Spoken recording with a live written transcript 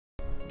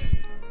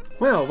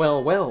Well,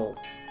 well, well.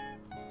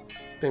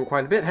 Been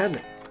quite a bit, hasn't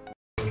it?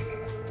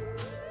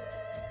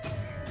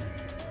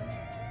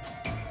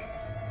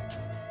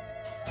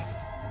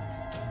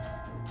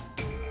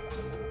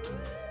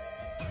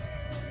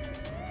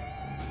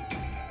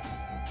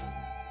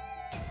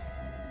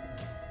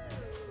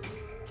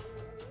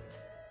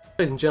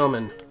 Ladies and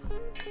gentlemen,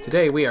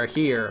 today we are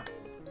here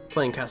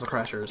playing Castle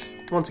Crashers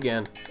once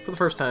again for the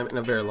first time in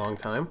a very long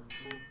time.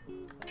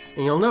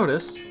 And you'll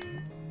notice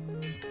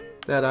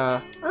that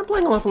I'm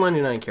playing a level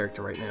 99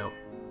 character right now.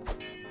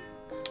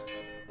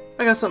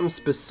 I got something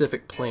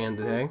specific planned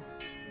today.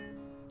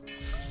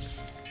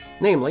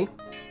 Namely,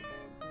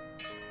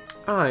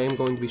 I am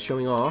going to be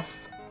showing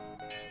off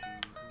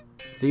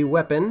the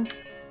weapon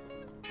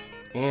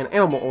and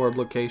animal orb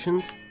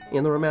locations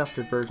in the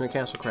remastered version of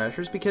Castle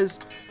Crashers because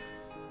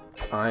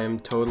I'm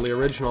totally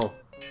original.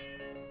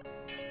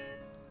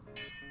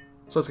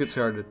 So let's get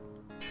started.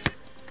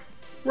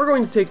 We're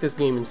going to take this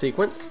game in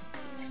sequence.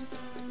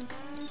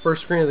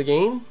 First screen of the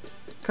game,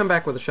 come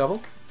back with a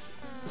shovel.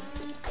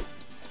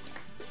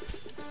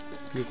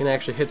 You can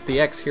actually hit the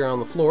X here on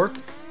the floor.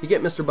 You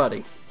get Mr.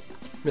 Buddy.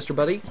 Mr.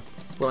 Buddy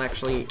will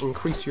actually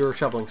increase your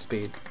shoveling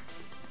speed.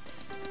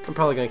 I'm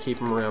probably going to keep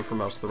him around for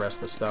most of the rest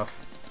of the stuff.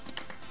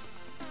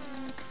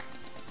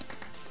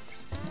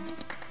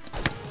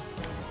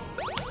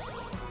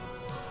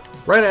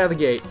 Right out of the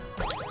gate,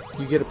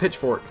 you get a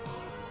pitchfork.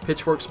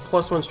 Pitchfork's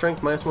 +1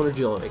 strength, -1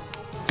 agility.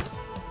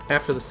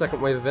 After the second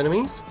wave of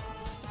enemies,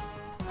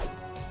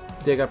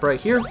 dig up right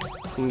here,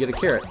 you can get a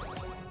carrot.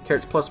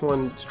 Carrot's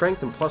 +1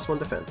 strength and +1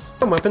 defense.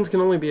 Some weapons can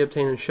only be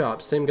obtained in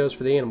shops, same goes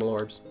for the animal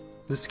orbs.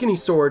 The skinny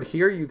sword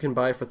here you can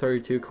buy for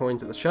 32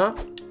 coins at the shop.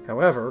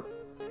 However,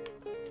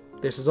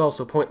 this is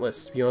also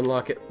pointless. You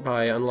unlock it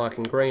by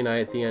unlocking Grey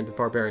Knight at the end of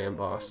Barbarian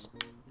boss.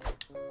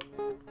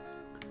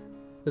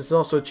 This is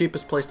also the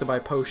cheapest place to buy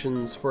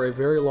potions for a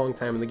very long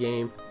time in the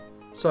game,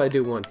 so I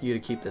do want you to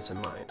keep this in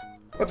mind.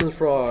 Weapons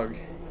frog.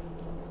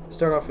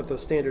 Start off with the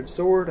standard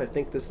sword. I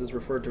think this is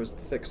referred to as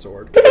the thick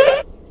sword.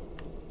 I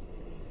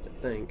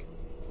think.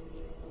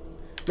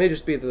 May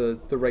just be the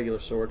regular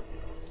sword.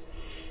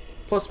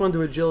 +1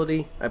 to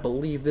agility. I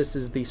believe this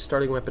is the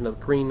starting weapon of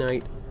the Green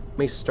Knight.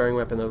 Mace starting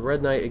weapon of the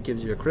Red Knight. It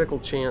gives you a critical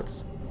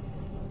chance.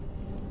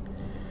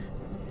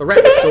 The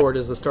rapid sword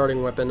is the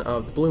starting weapon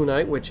of the Blue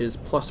Knight, which is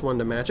 +1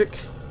 to magic.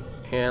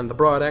 And the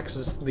broad axe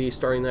is the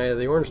starting knight of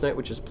the Orange Knight,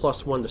 which is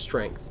 +1 to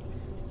strength.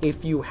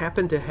 If you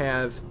happen to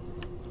have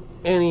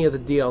any of the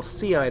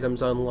DLC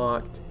items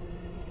unlocked,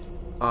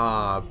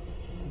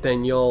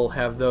 then you'll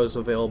have those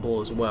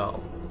available as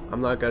well.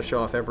 I'm not going to show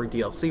off every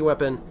DLC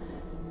weapon.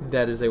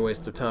 That is a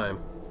waste of time.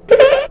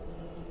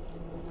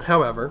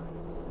 However,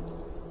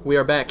 we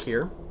are back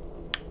here.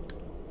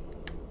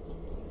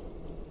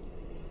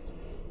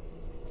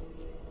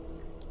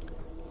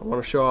 I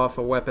want to show off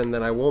a weapon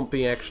that I won't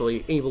be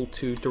actually able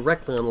to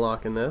directly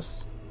unlock in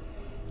this.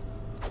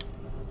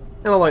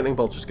 And a lightning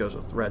bolt just goes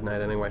with the Red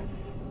Knight anyway.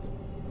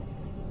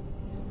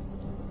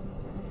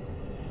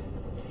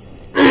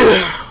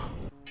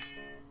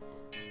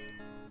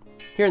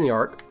 Here in the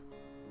Ark,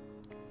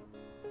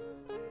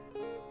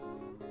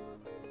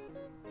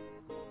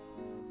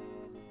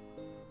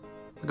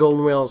 the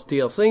Golden Whales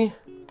DLC.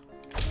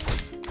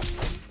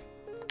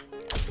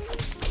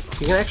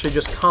 You can actually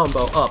just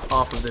combo up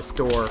off of this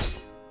door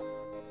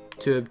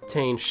to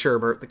obtain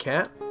Sherbert the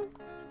cat.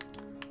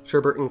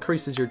 Sherbert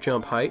increases your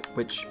jump height,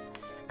 which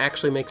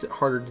actually makes it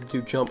harder to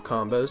do jump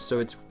combos, so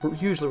it's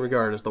usually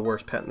regarded as the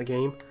worst pet in the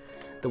game.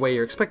 The way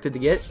you're expected to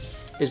get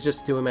is just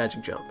to do a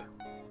magic jump,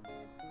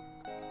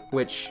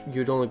 which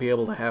you'd only be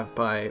able to have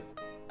by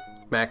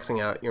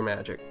maxing out your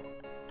magic,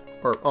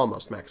 or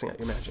almost maxing out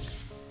your magic.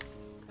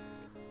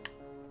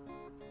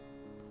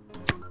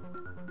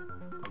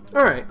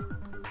 Alright,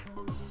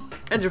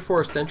 Edge of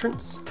Forest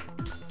entrance.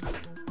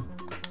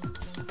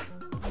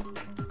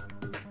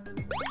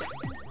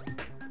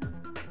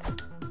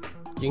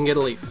 You can get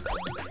a leaf.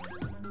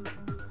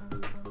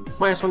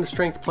 -1 to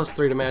strength,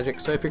 +3 to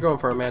magic, so if you're going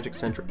for a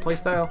magic-centric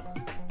playstyle,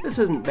 this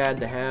isn't bad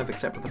to have,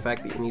 except for the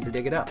fact that you need to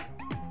dig it up.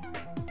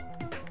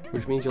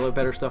 Which means you'll have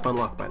better stuff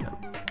unlocked by now.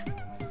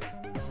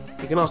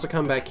 You can also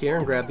come back here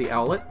and grab the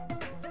owlet.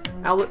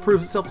 Owlet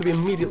proves itself to be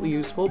immediately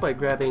useful by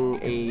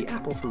grabbing an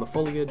apple from the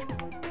foliage,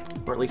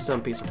 or at least some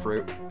piece of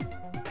fruit.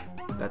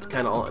 That's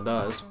kind of all it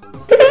does.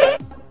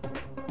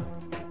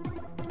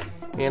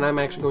 And I'm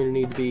actually going to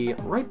need to be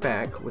right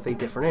back with a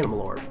different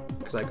animal orb,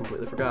 because I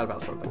completely forgot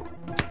about something.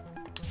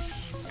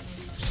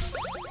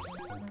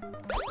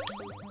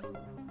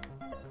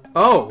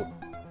 Oh!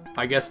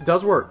 I guess it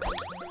does work.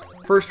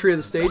 First tree of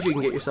the stage, you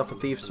can get yourself a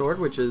Thief Sword,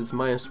 which is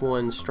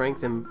 -1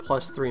 strength and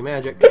 +3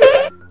 magic.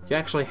 You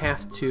actually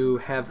have to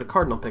have the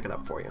Cardinal pick it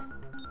up for you.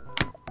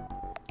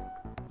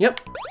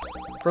 Yep.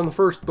 From the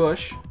first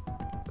bush,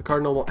 the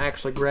Cardinal will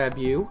actually grab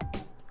you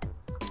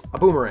a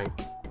boomerang.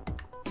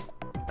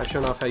 I've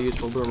shown off how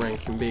useful boomerang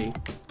can be.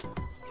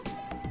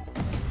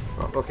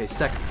 Oh, okay,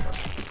 second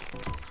bush.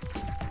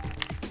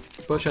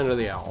 Bush under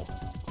the owl.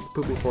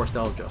 Pooping Forest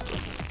Owl of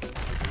Justice.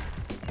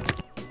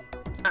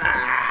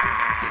 Ah!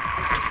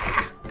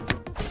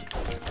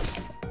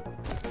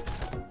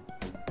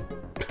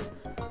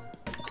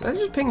 Did I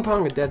just ping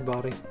pong a dead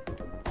body?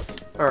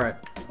 Alright.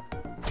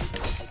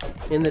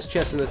 In this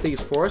chest in the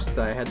Thieves' Forest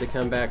that I had to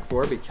come back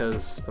for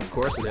because, of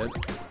course I did.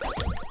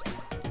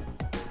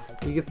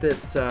 You get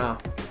this, I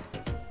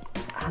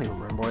don't even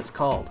remember what it's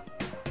called.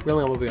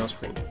 Really, I'm moving on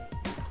screen.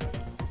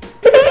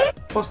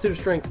 +2 to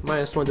strength,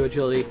 -1 to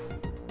agility.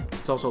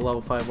 It's also a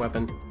level 5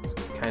 weapon.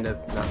 It's kind of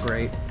not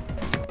great.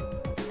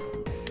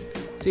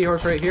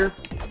 Seahorse right here.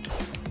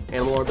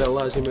 Animal orb that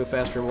allows you to move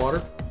faster in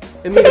water.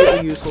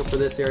 Immediately useful for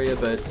this area,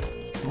 but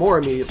more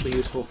immediately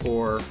useful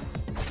for,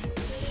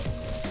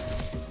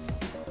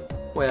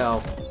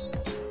 well,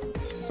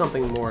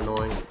 something more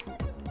annoying.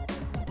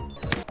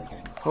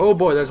 Oh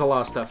boy, there's a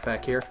lot of stuff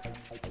back here.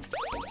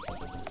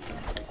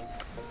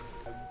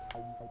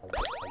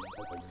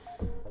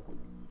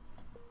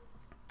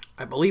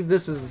 I believe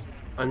this is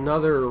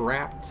another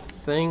wrapped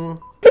thing.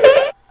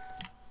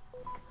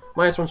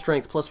 -1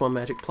 strength, +1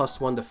 magic,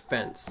 +1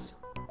 defense.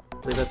 I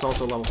believe that's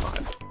also level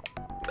 5.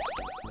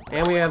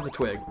 And we have the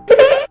twig.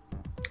 I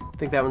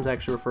think that one's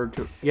actually referred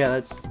to. Yeah,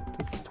 that's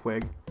the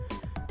twig.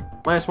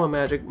 -1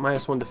 magic,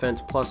 -1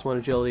 defense, +1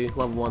 agility,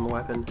 level 1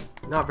 weapon.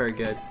 Not very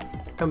good.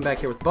 Coming back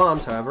here with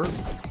bombs, however.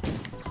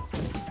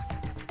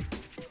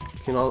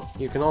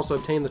 You can also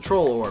obtain the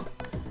troll orb,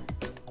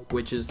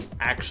 which is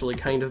actually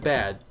kind of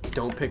bad.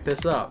 Don't pick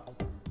this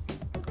up.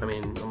 I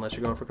mean, unless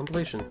you're going for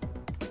completion.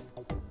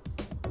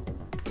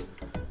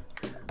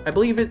 I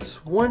believe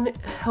it's 1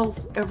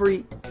 health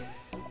every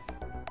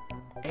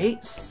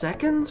 8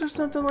 seconds or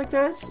something like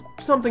that. It's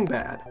something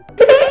bad.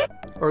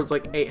 Or it's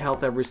like 8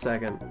 health every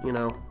second, you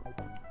know.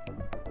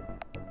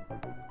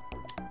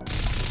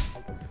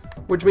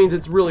 Which means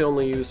it's really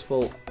only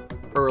useful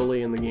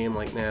early in the game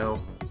like now,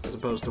 as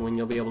opposed to when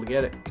you'll be able to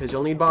get it, because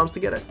you'll need bombs to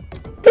get it.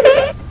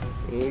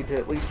 You need to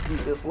at least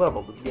beat this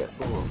level to get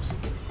bombs.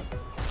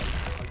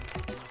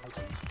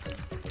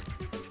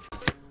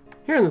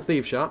 Here in the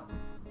Thief Shop,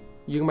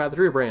 you can buy the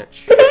Tree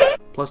Branch.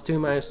 +2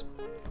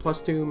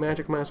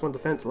 magic, -1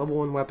 defense, level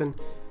 1 weapon.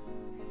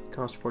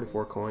 Costs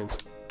 44 coins.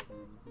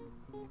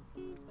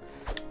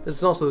 This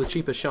is also the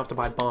cheapest shop to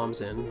buy bombs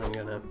in. I'm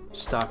gonna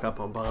stock up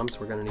on bombs,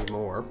 we're gonna need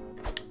more.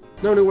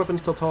 No new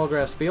weapons till Tall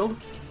Grass Field.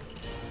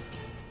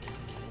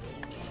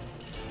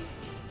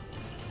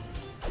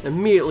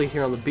 Immediately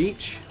here on the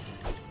beach.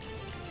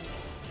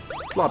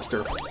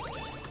 Lobster.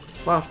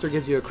 Lobster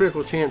gives you a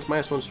critical chance,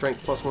 -1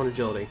 strength, +1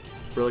 agility.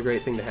 Really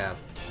great thing to have.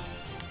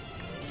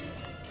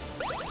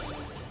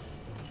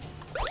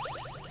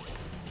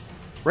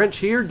 Wrench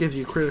here gives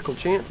you critical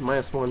chance,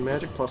 -1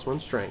 magic, +1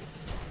 strength.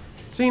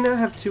 So you now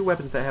have 2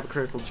 weapons that have a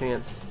critical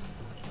chance.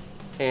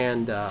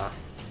 And,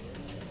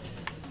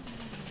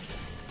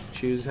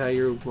 choose how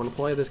you want to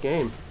play this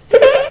game.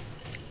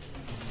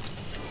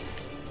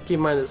 Keep in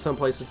mind that some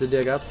places to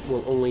dig up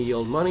will only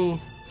yield money,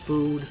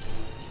 food,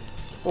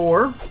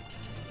 or...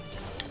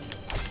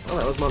 oh,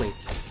 that was money.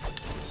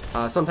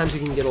 Sometimes you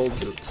can get old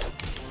boots.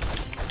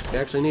 You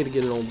actually need to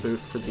get an old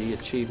boot for the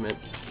achievement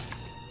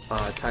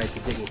tied to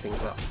digging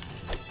things up.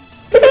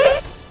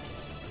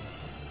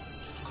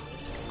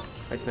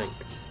 I think.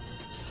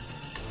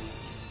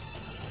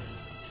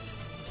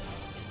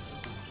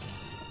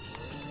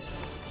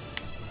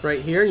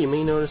 Right here, you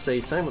may notice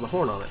a sign with a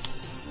horn on it.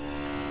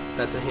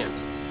 That's a hint.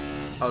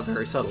 A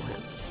very subtle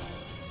hint.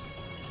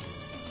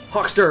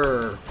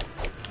 Hawkster!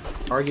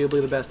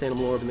 Arguably the best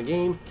animal orb in the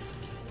game.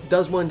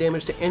 Does 1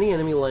 damage to any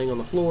enemy laying on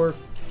the floor,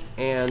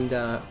 and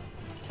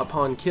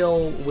upon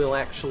kill, will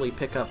actually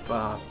pick up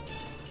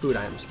food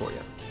items for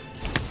you.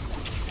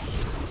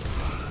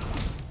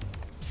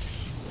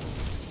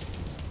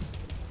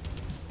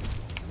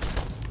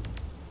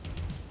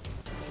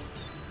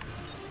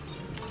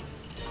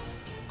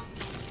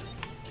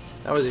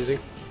 That was easy.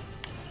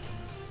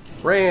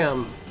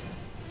 Ram!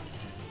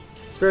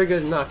 It's very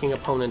good at knocking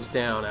opponents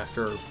down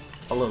after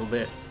a little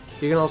bit.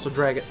 You can also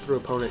drag it through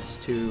opponents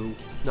to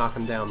knock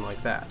them down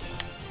like that.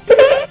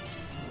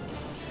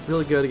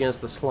 Really good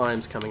against the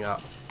slimes coming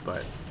up,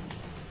 but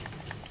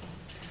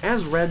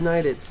as Red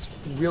Knight, it's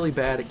really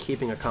bad at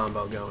keeping a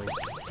combo going.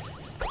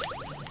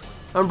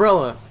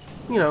 Umbrella,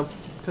 you know,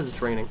 because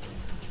it's raining.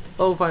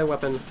 Level 5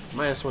 weapon,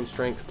 -1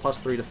 strength,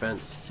 +3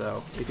 defense.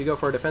 So if you go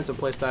for a defensive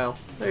playstyle,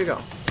 there you go.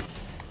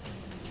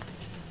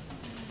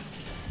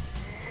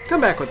 Come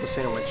back with the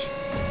sandwich.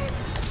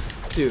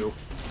 Do.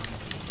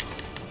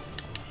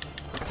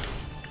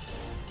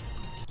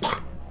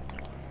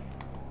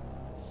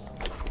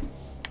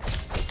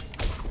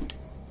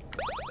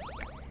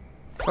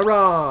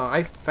 Hurrah!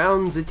 I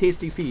found the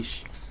tasty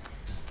fish.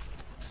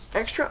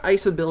 Extra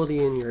ice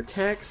ability in your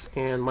attacks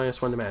and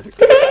 -1 to magic.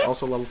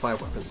 Also level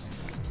 5 weapon.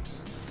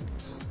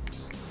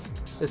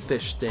 This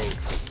fish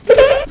stinks.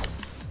 But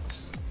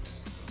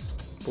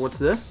what's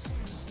this?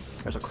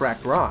 There's a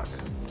cracked rock.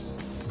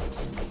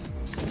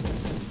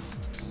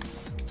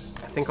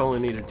 I think I only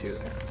needed 2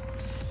 there.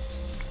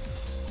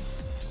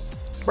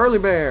 Burly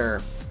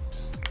Bear.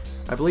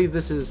 I believe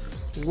this is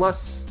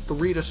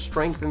 +3 to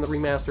strength in the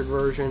remastered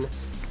version.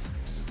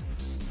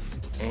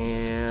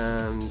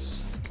 And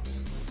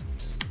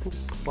I think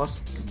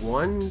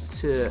 +1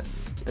 to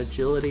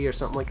agility or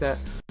something like that.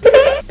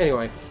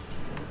 Anyway.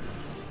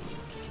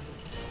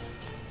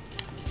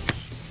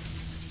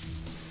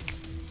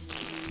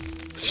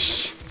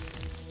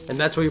 And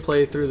that's why you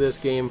play through this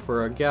game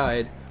for a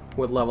guide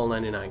with level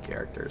 99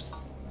 characters.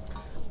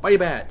 Bitey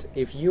Bat,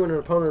 if you and an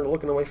opponent are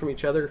looking away from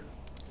each other,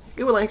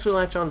 it will actually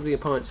latch onto the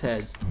opponent's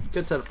head.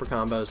 Good setup for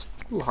combos.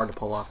 A little hard to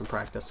pull off in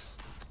practice.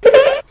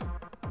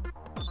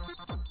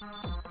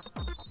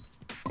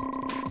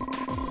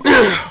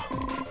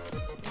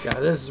 God,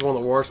 this is one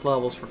of the worst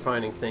levels for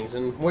finding things,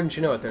 and wouldn't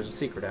you know it, there's a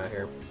secret out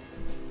here.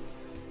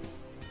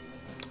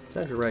 It's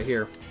actually right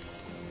here.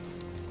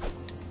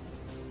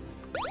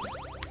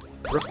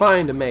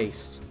 Refined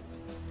Mace.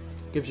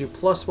 Gives you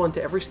 +1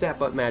 to every stat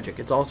but magic.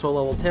 It's also a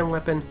level 10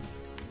 weapon,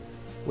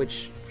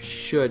 which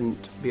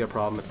shouldn't be a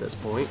problem at this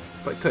point,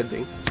 but could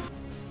be.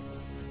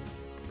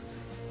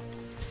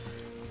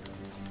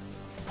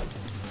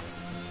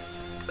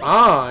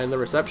 Ah, in the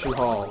reception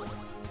hall.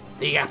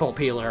 The Apple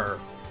Peeler.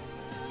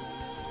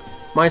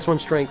 -1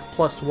 strength,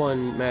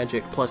 +1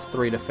 magic,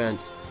 +3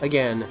 defense.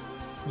 Again,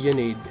 you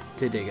need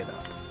to dig it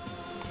up.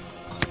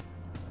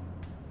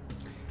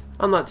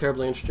 I'm not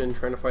terribly interested in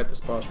trying to fight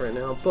this boss right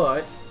now,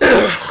 but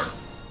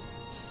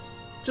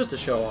just to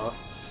show off.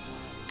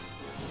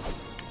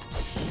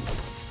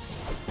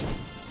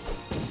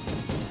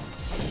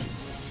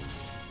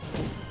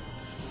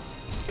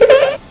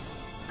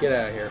 Get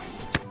out of here.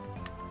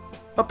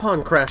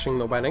 Upon crashing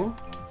the wedding,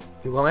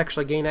 you will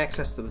actually gain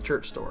access to the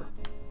church store.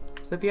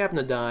 So if you happen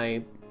to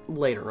die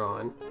later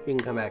on, you can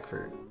come back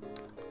for it.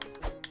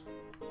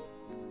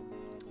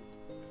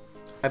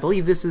 I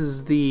believe this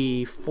is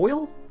the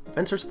foil?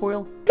 Fencer's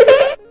foil?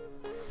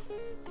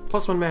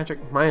 +1 magic,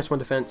 -1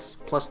 defense,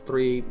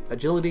 +3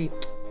 agility,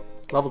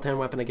 level 10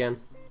 weapon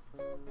again.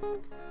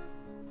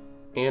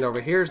 And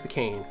over here is the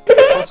cane.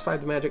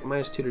 +5 to magic,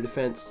 -2 to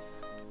defense.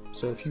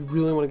 So if you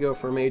really want to go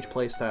for a mage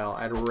playstyle,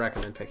 I'd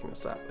recommend picking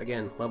this up.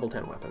 Again, level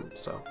 10 weapon,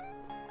 so.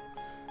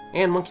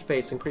 And Monkey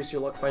Face, increase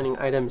your luck finding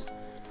items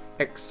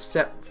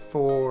except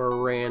for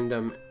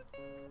random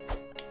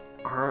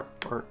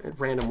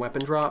random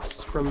weapon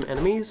drops from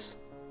enemies,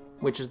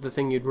 which is the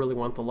thing you'd really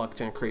want the luck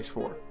to increase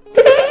for.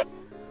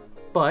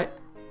 But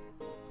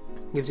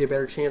gives you a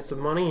better chance of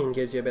money and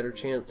gives you a better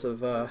chance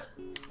of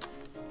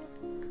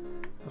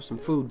some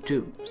food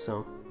too,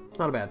 so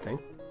not a bad thing.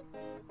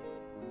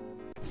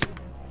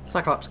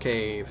 Cyclops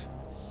Cave.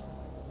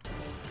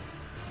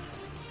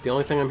 The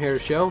only thing I'm here to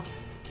show,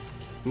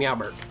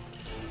 Meowbert.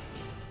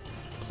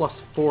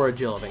 +4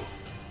 agility.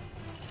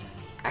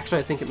 Actually,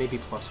 I think it may be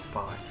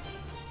 +5.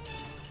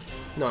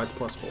 No, it's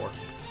 +4.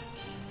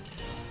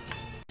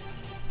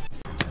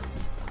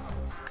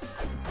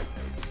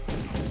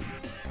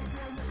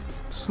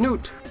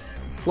 Snoot.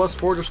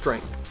 +4 to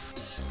strength.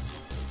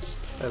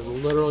 That's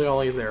literally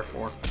all he's there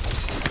for.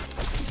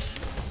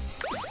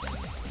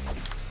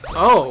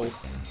 Oh!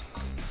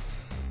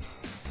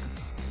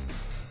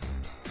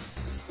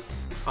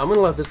 I'm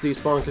gonna let this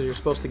despawn because you're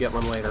supposed to get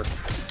one later.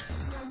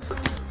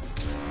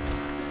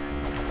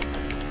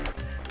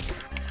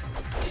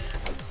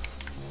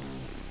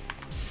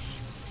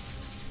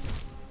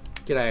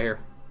 Get out of here.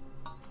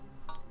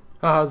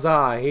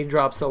 Huzzah, he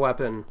drops the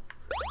weapon.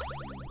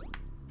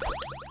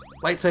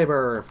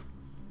 Lightsaber.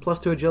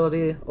 +2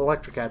 agility,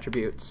 electric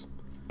attributes.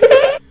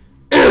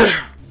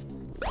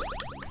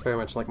 Very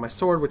much like my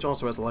sword, which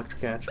also has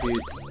electric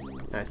attributes.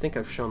 And I think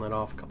I've shown that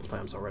off a couple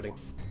times already.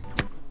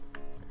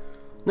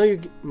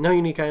 No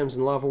unique items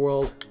in Lava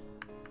World.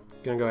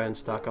 Gonna go ahead and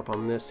stock up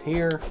on this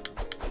here.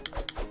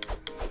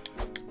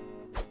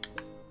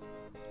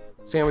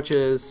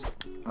 Sandwiches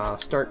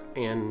start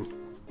in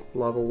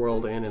Lava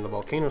World and in the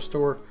Volcano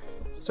Store,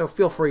 so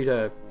feel free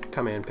to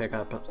come in and pick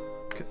up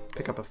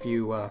a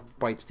few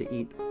bites to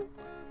eat.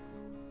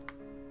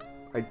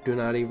 I do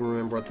not even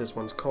remember what this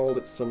one's called.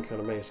 It's some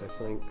kind of mace, I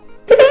think,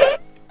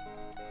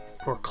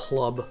 or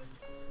club.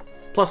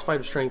 +5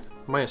 to strength,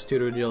 -2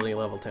 to agility,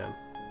 level 10.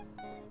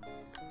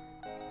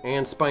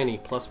 And Spiny,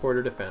 +4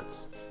 to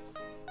defense.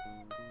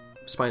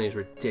 Spiny's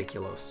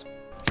ridiculous.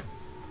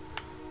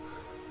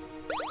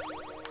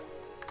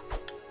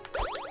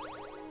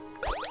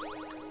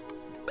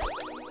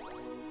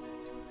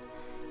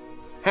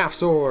 Half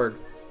Sword,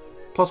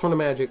 +1 to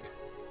magic,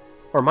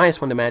 or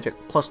 -1 to magic,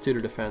 +2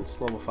 to defense,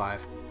 level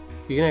 5.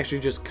 You can actually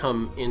just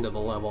come into the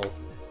level,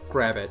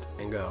 grab it,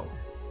 and go.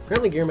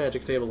 Apparently Gear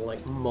Magic's able to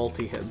like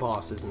multi-hit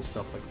bosses and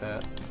stuff like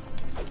that.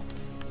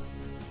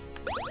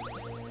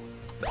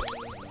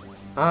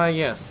 Ah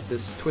yes,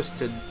 this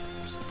twisted,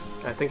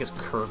 I think it's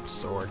curved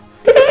sword.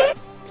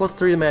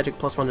 +3 to magic,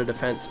 +1 to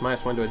defense,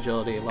 -1 to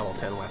agility, level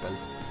 10 weapon.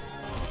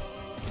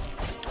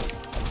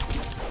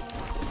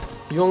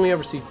 You only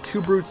ever see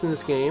 2 brutes in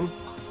this game.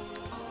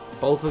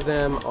 Both of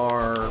them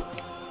are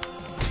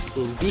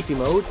in beefy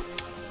mode,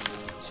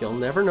 so you'll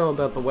never know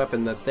about the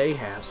weapon that they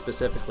have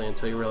specifically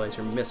until you realize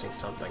you're missing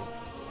something.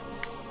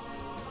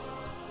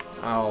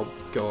 I'll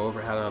go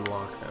over how to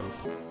unlock them.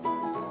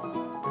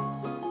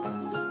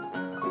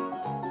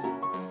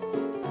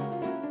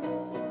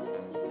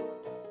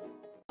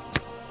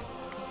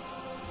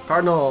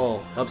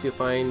 Cardinal helps you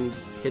find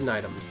hidden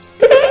items.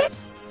 I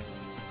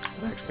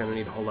actually kind of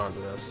need to hold on to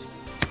this.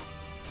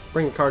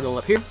 Bring the Cardinal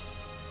up here.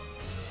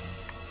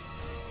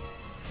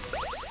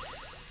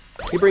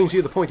 He brings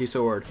you the pointy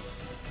sword.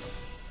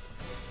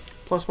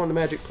 +1 to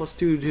magic,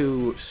 +2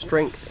 to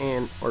strength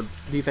and or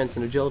defense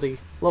and agility.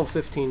 Level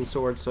 15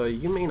 sword, so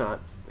you may not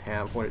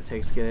have what it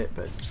takes to get it,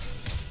 but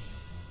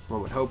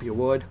one would hope you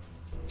would.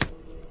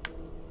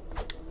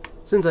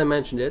 Since I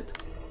mentioned it,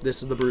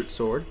 this is the brute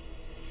sword.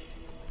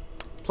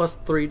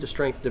 +3 to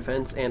strength,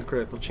 defense, and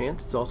critical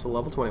chance. It's also a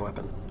level 20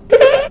 weapon.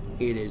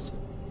 It is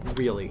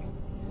really,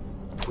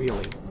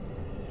 really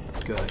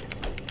good.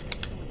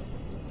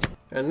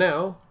 And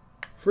now,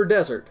 for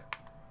desert.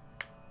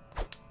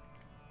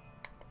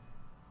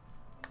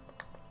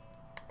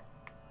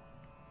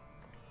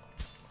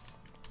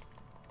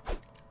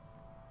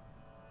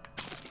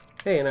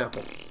 Hey, an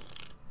apple.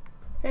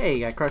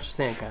 Hey, I crushed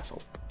a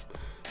sandcastle.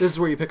 This is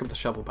where you pick up the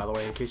shovel, by the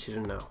way, in case you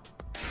didn't know.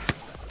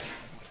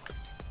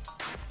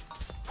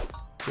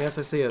 Yes,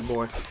 I see it,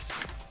 boy.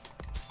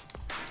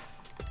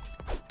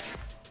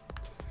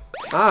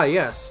 Ah,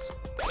 yes.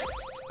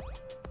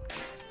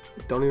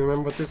 Don't even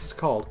remember what this is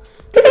called.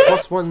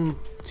 +1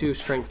 to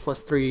strength,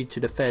 +3 to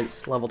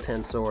defense, level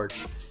 10 sword.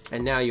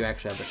 And now you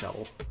actually have the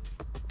shovel.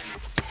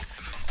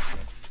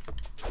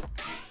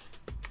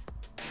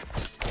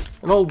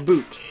 An old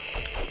boot.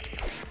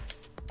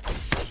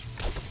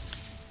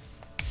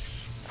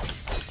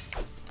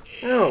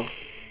 Oh,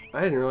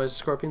 I didn't realize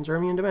scorpions are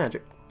immune to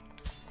magic.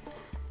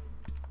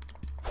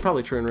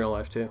 Probably true in real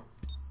life, too.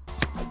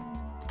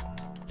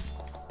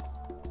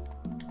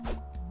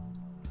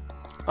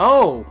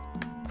 Oh!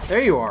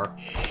 There you are!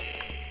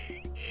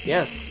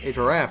 Yes, a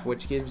giraffe,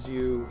 which gives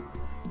you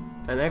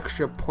an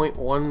extra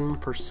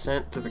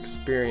 0.1% of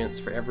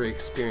experience for every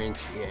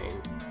experience you gain.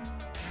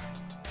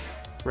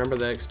 Remember,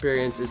 that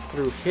experience is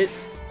through hit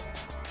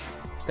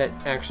that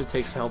actually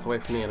takes health away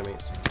from the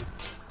enemies.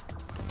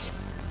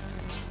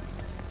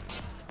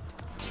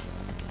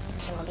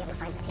 I won't be able to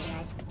find us here,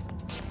 guys.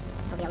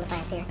 We'll be able to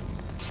find us here.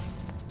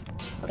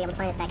 We'll be able to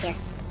find us back here.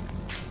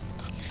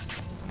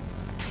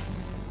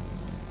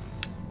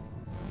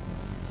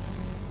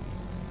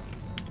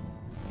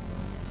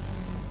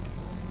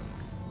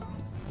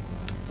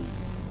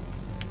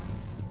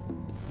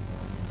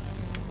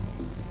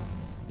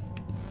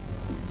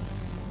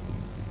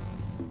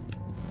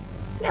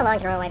 How long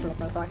can I run away from this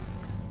thing for?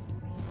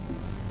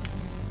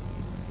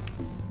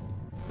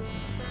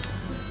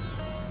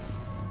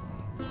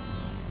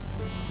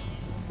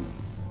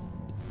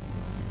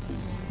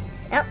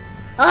 Oh!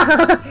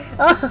 Oh!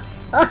 Oh!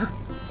 Oh!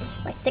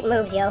 My sick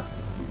moves, yo.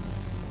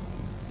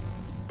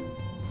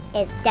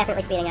 It is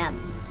definitely speeding up.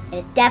 It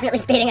is definitely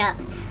speeding up.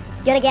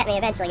 It's gonna get me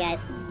eventually,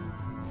 guys.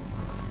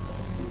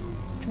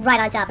 It's right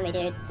on top of me,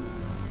 dude.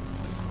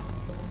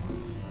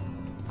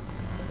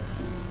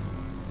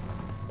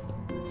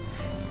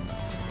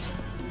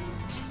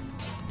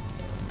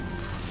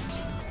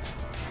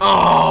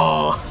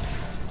 Oh!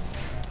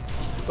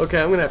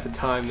 Okay, I'm gonna have to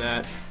time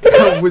that.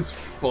 That was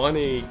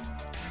funny.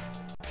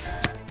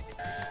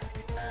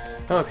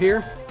 Come up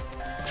here,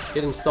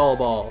 hit install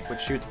ball, which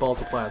shoots balls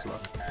of plasma.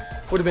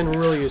 Would have been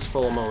really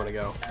useful a moment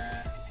ago.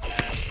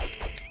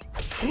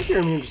 I think you're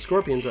immune to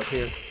scorpions up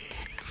here.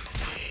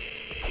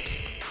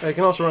 I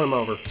can also run them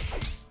over.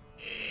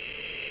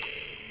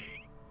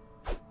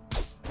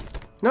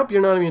 Nope,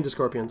 you're not immune to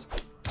scorpions.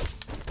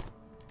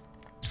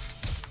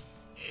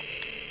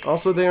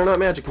 Also, they are not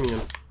magic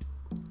immune.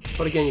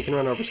 But again, you can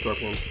run over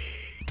scorpions.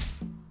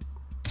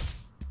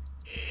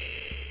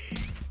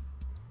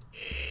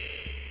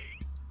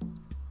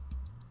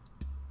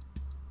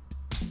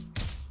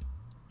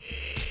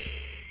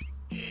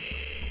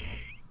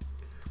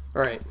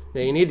 Alright,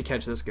 now you need to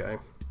catch this guy.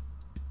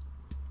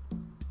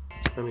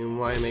 I mean,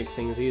 why make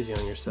things easy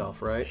on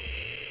yourself, right?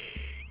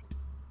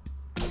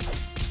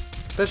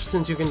 Especially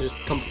since you can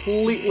just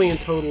completely and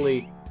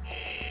totally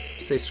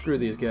say screw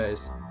these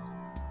guys.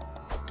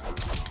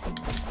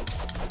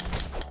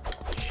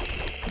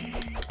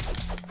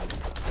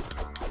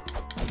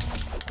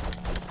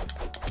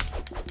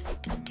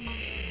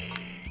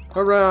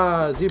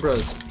 Hurrah!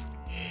 Zebras!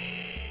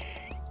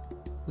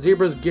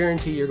 Zebras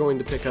guarantee you're going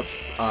to pick up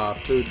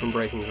food from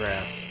breaking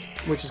grass,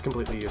 which is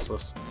completely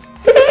useless.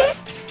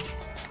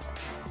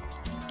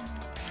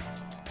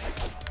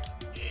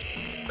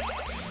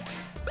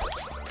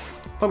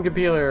 Pumpkin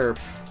peeler,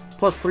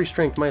 +3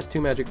 strength,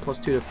 -2 magic,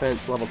 +2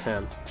 defense, level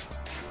 10.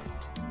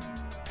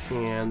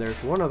 And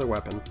there's one other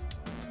weapon.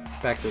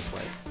 Back this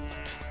way.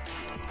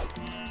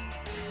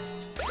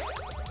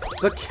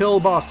 The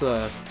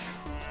Kielbasa.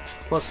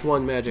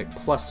 +1 magic,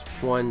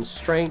 +1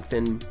 strength,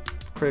 and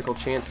critical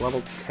chance,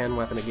 level 10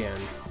 weapon again.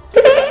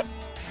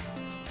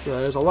 So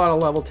there's a lot of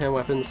level 10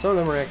 weapons. Some of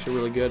them are actually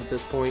really good at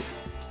this point.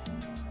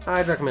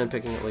 I'd recommend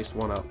picking at least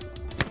one up.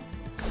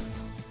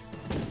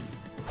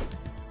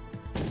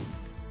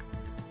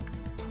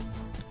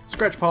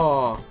 Scratch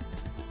Paw!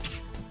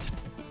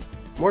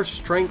 More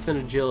strength and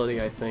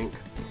agility, I think.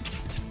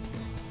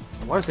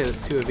 I want to say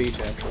that's 2 of each,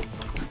 actually.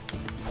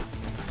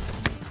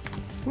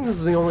 I think this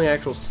is the only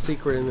actual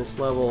secret in this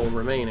level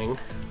remaining.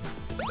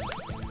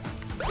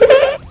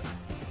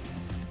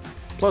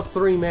 Plus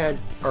 3 magic,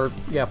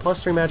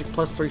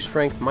 plus 3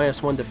 strength,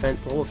 minus 1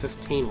 defense, level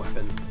 15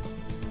 weapon.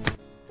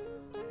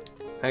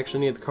 I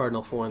actually need the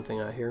cardinal for one thing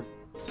out here.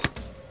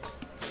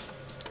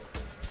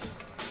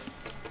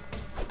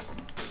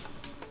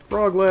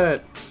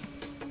 Froglet!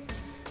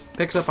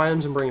 Picks up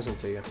items and brings them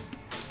to you.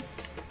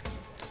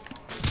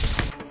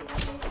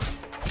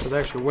 I was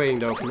actually waiting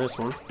to open this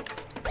one.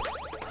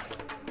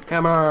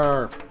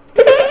 Hammer!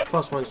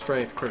 Plus 1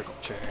 strength, critical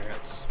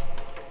chance.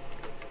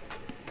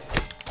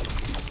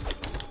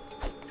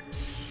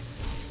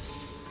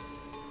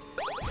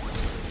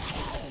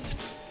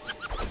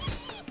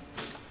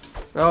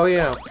 Oh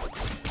yeah.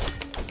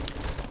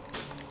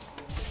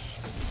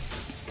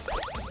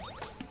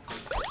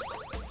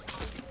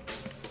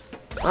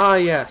 Ah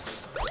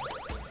yes.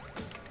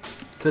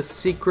 The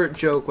secret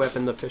joke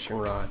weapon, the fishing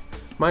rod.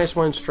 Minus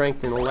 1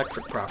 strength and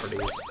electric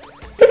properties.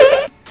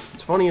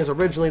 What's funny is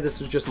originally this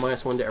was just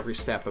minus 1 to every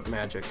stat but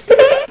magic.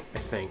 I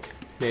think.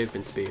 May have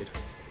been speed.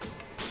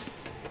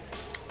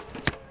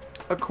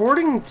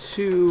 According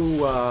to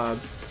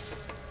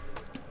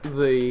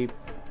the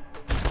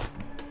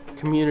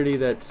community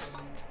that's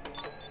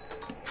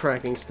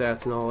tracking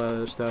stats and all that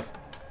other stuff,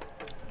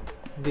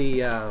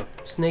 the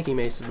snaky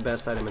mace is the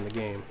best item in the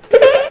game.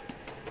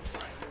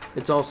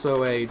 It's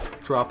also a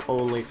drop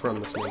only from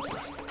the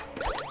snakies.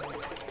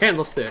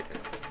 Candlestick.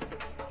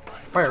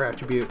 Fire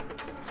attribute.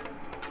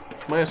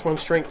 Minus 1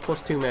 strength,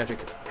 plus 2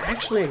 magic. It's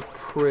actually a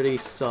pretty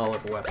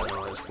solid weapon,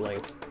 honestly.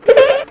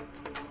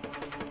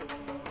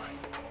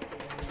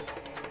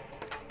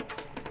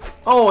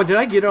 Oh, did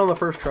I get it on the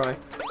first try?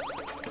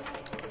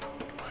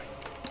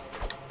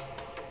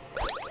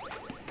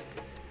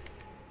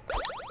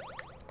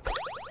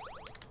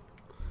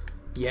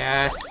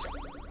 Yes!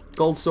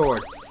 Gold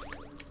sword.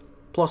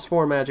 Plus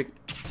 4 magic,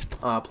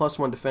 plus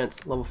 1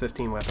 defense, level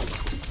 15 weapon.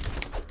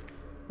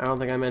 I don't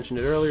think I mentioned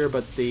it earlier,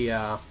 but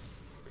the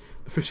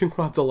fishing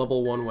rod's a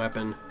level 1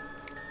 weapon.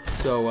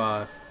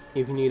 So,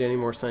 if you need any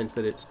more signs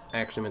that it's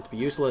actually meant to be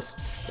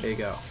useless, there you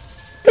go.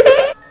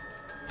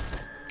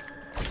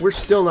 We're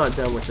still not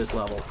done with this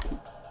level.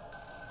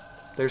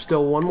 There's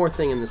still one more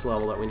thing in this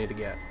level that we need to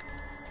get.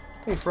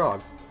 Hey,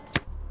 frog.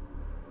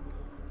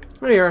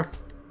 Right here.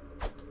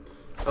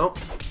 Oh,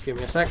 give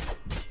me a sec.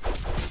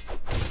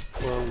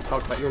 We'll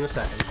talk about you in a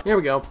second. Here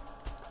we go.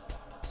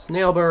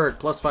 Snailbird,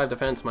 plus 5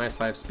 defense, minus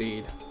 5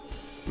 speed.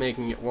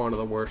 Making it one of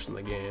the worst in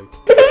the game.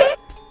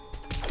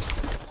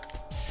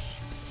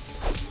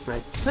 And I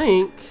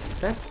think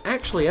that's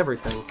actually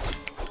everything.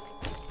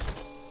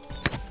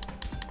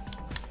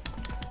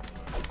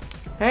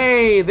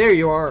 Hey, there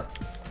you are!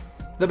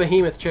 The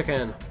behemoth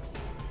chicken.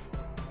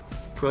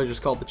 It's really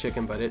just called the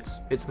chicken, but it's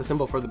the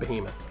symbol for the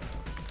behemoth.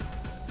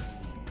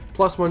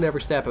 Plus 1 to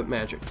every stat but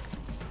magic.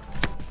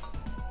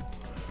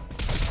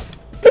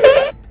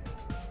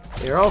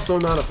 You're also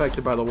not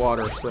affected by the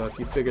water, so if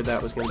you figured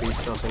that was going to be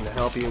something to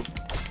help you,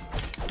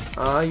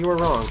 you were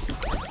wrong.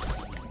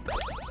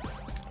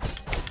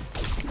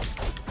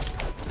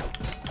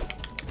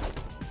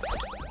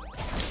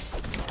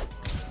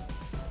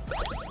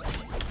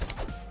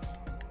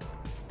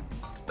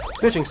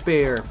 Fishing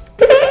spear.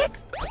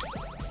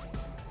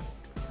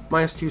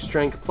 Minus 2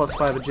 strength, plus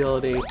 5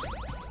 agility,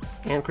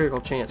 and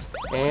critical chance.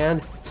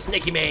 And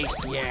snaky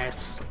mace,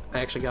 yes! I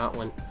actually got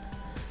one.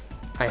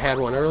 I had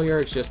one earlier,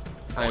 it's just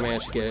I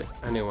managed to get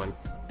a new one.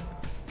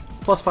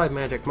 Plus 5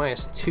 magic,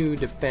 minus 2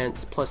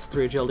 defense, plus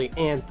 3 agility,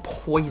 and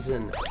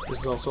poison. This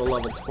is also a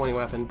level 20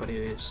 weapon, but it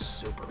is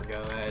super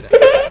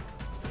good.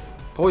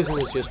 Poison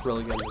is just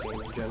really good in the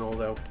game in general,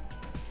 though.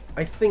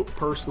 I think,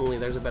 personally,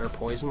 there's a better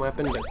poison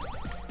weapon, but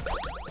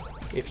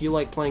if you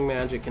like playing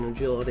magic and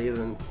agility,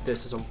 then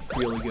this is a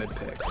really good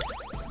pick.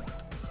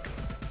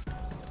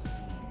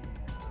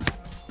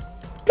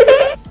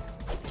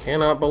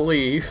 Cannot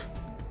believe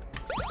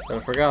that I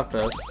forgot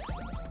this.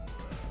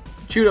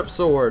 Chewed up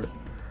sword.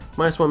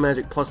 Minus 1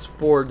 magic, plus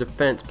 4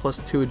 defense, plus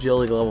 2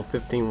 agility, level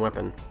 15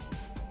 weapon.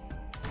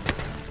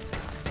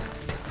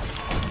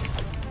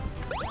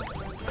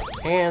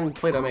 And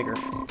Play-Doh maker.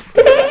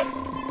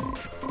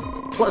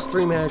 Plus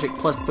 3 magic,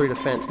 plus 3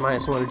 defense,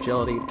 minus 1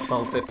 agility,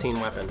 level 15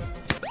 weapon.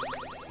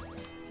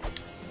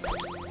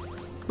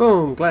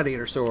 Boom!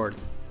 Gladiator sword.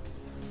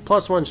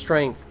 Plus 1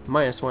 strength,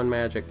 minus 1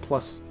 magic,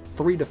 plus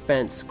 3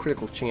 defense,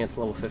 critical chance,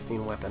 level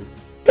 15 weapon.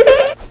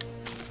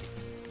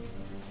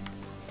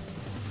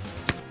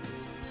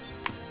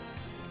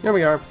 Here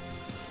we are.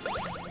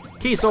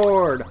 Key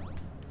sword!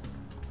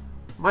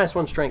 Minus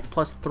 1 strength,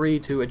 plus 3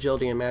 to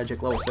agility and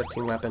magic, level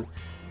 15 weapon.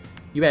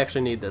 You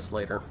actually need this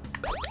later.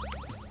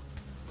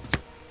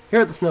 Here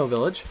at the Snow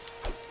Village.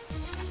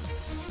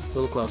 A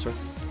little closer.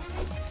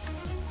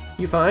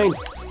 You find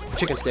a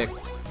chicken stick.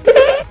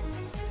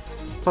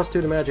 Plus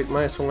 2 to magic,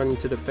 minus 1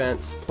 to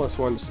defense, plus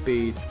 1 to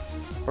speed.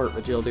 Or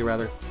agility,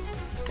 rather.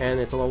 And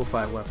it's a level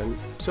 5 weapon.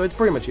 So it's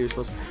pretty much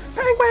useless.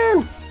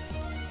 Penguin!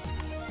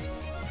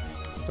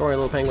 Don't worry,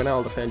 little penguin,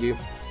 I'll defend you.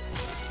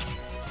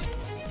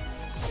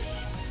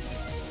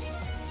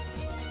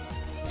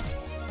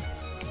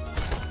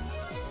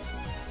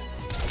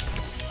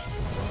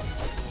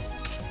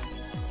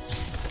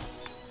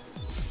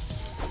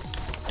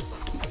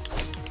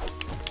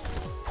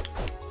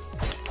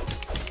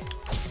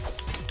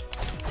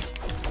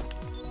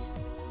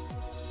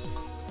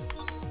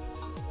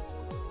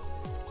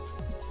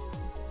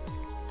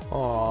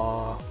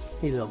 Aw,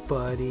 hey little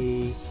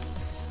buddy.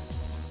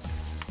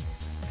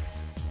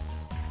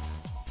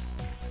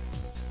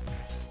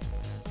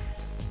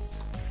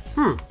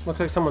 Looks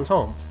like someone's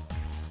home.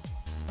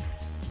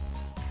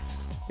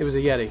 It was a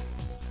Yeti.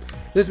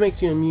 This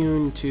makes you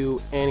immune to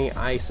any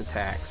ice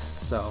attacks,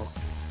 so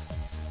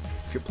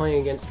if you're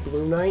playing against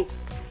Blue Knight,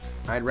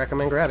 I'd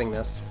recommend grabbing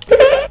this.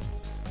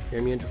 You're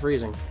immune to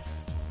freezing.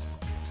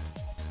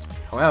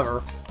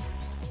 However,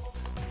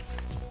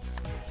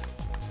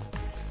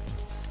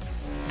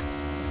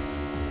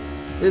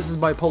 this is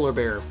Bipolar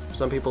Bear.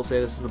 Some people say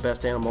this is the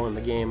best animal in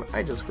the game.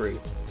 I disagree.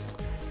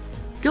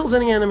 Kills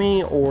any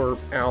enemy or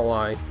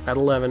ally at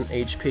 11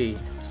 HP.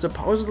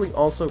 Supposedly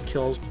also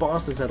kills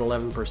bosses at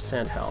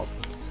 11% health.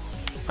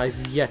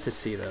 I've yet to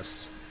see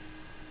this.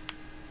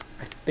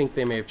 I think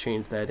they may have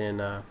changed that in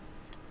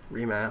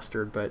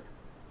Remastered, but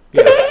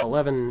yeah,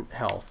 11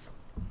 health.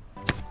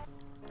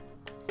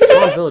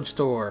 Swamp Village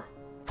Store.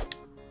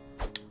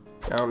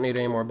 I don't need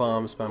any more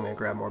bombs, but I'm going to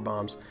grab more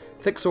bombs.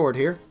 Thick Sword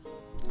here.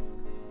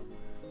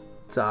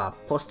 It's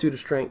 +2 to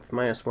strength,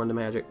 -1 to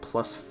magic,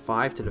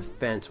 +5 to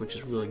defense, which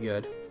is really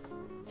good.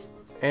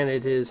 And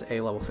it is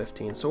a level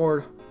 15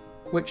 sword,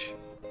 which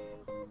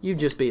you've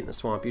just beaten the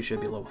swamp. You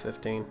should be level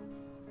 15.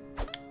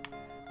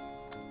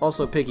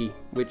 Also Piggy,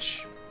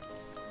 which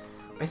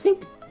I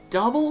think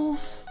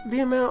doubles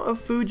the amount of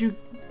food you,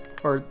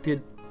 or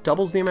it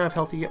doubles the amount of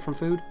health you get from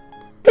food.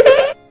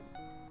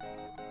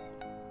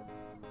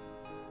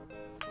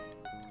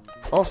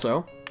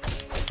 Also,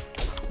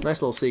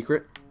 nice little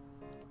secret.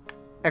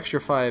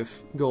 Extra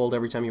 5 gold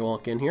every time you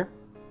walk in here.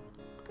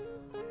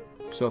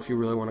 So if you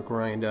really want to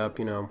grind up,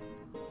 you know,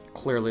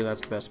 clearly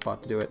that's the best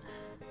spot to do it.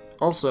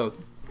 Also,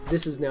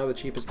 this is now the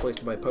cheapest place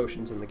to buy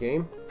potions in the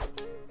game,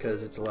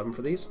 because it's 11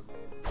 for these.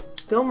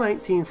 Still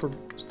 19 for,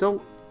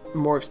 still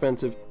more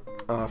expensive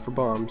for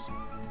bombs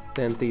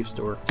than Thief's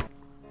Store.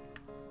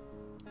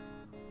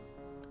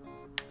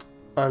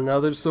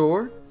 Another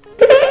sword.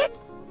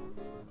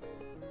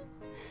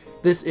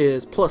 This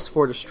is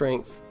 +4 to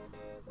strength,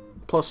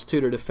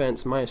 +2 to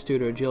defense, -2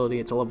 to agility.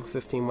 It's a level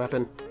 15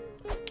 weapon.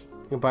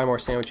 You can buy more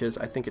sandwiches.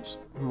 I think it's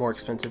more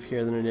expensive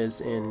here than it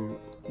is in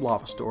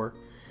Lava Store.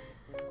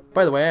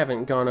 By the way, I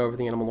haven't gone over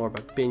the animal orb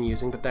I've been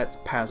using, but that's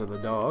Pazzo the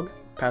dog.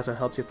 Pazzo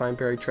helps you find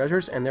buried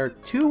treasures, and there are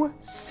 2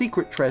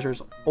 secret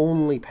treasures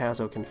only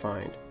Pazzo can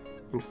find.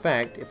 In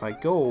fact, if I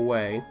go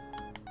away,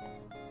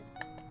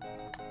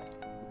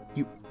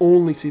 you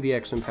only see the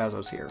X and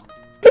Pazzos here.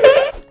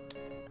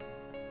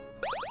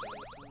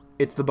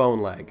 It's the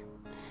bone leg.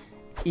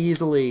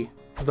 Easily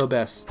the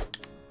best.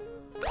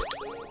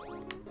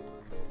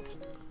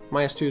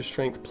 -2 to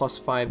strength,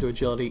 +5 to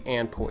agility,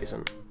 and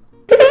poison.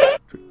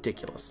 It's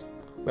ridiculous.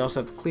 We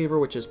also have the cleaver,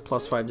 which is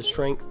 +5 to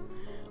strength,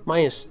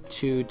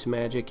 -2 to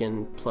magic,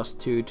 and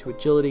 +2 to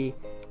agility.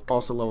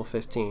 Also level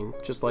 15,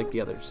 just like the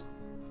others.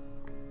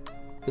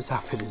 This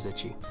outfit is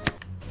itchy.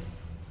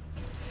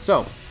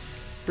 So,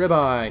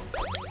 ribeye.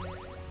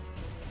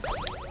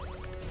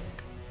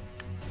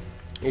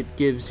 It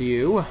gives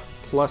you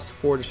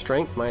 +4 to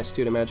strength,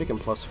 -2 to magic,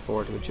 and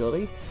 +4 to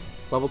agility.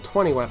 Level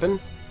 20 weapon,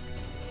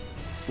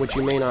 which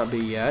you may not be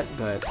yet,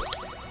 but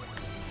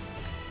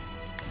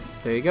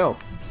there you go.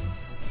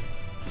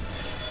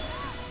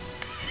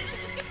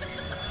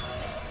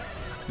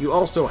 You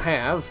also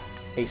have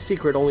a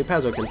secret only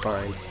Pazzo can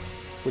find,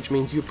 which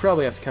means you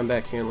probably have to come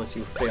back here unless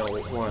you fail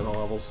one of the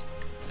levels.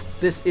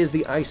 This is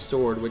the Ice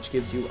Sword, which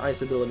gives you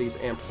ice abilities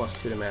and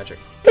 +2 to magic.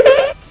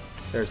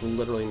 There's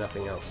literally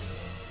nothing else.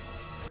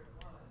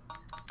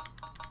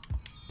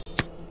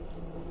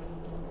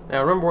 Now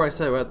remember what I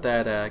said about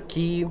that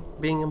key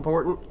being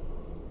important?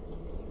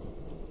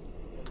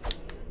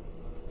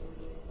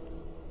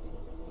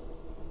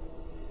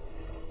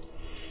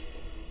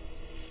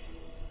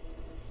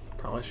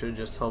 Probably should have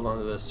just held on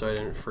to this so I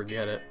didn't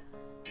forget it.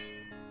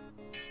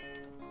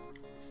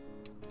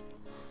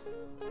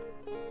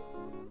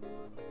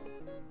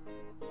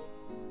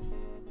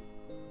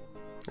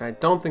 I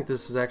don't think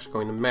this is actually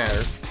going to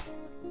matter,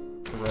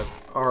 because I've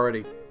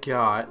already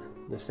got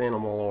this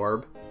animal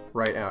orb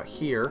right out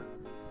here.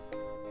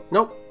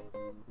 Nope.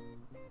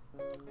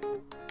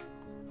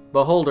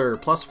 Beholder,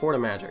 +4 to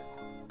magic.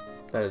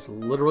 That is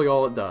literally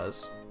all it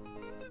does.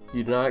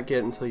 You do not get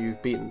it until you've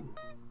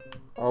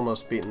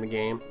almost beaten the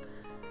game.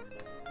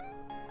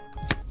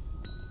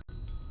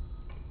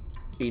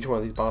 Each one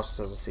of these bosses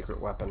has a secret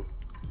weapon.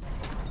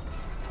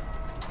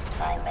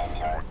 I'm in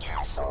your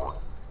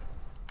castle.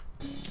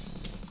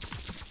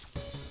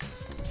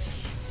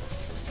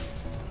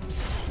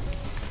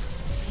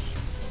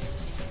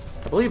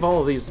 I believe all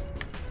of these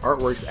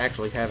artworks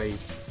actually have a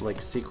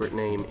secret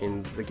name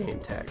in the game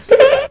text.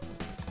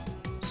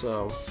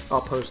 So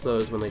I'll post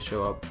those when they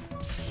show up.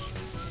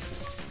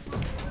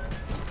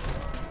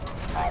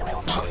 I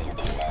will kill you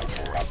to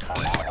a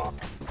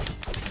command.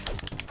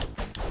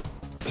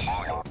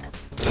 Harold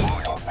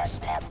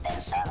must have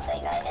been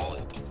something I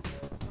need.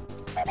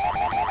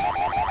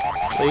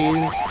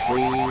 Please,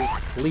 please,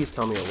 please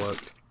tell me it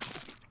worked.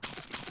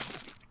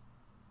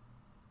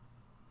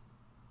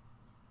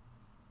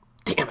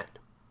 Damn it!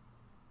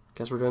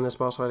 Guess we're doing this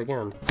boss fight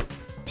again.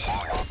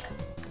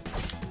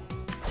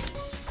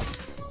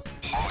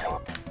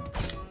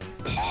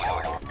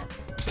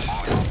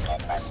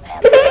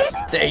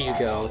 There you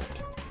go.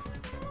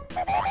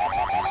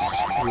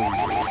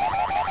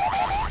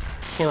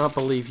 Cannot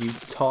believe you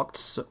talked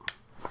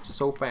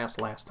so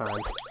fast last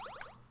time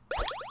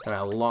that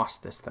I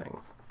lost this thing.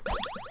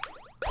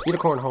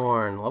 Unicorn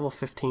Horn, level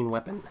 15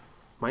 weapon.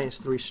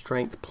 -3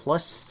 strength,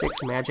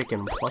 +6 magic,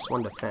 and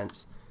 +1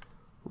 defense.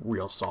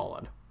 Real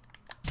solid.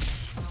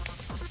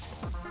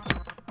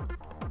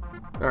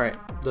 Alright,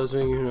 those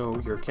of you who know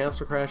your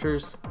Castle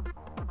Crashers,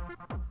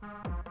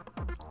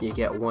 you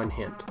get one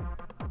hint.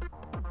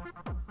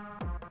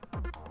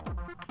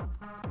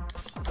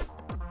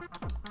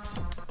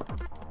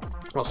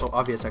 Also,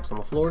 obvious X on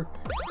the floor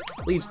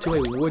leads to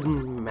a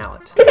wooden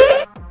mallet.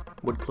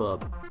 Wood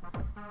club.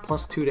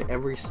 +2 to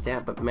every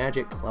stat but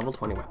magic, level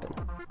 20 weapon.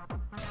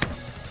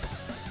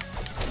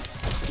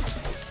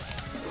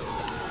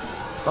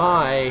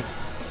 Bye!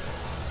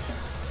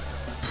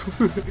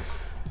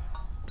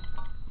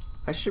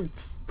 I should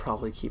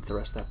probably keep the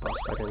rest of that boss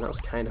fight in. That was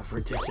kind of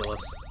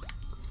ridiculous.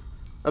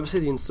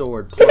 Obsidian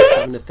Sword,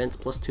 +7 defense,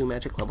 +2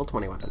 magic, level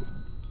 20 weapon.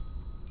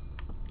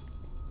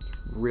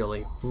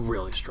 Really,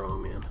 really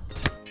strong, man.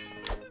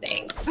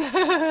 Thanks.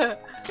 Okay.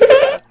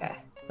 I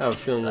have a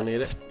feeling you'll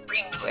need it.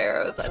 Rainbow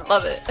arrows, I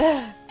love it.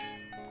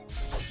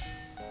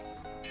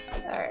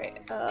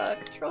 Alright,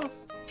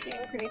 controls seem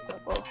pretty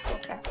simple.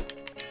 Okay.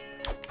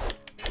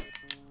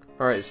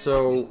 Alright,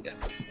 so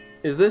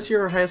is this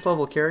your highest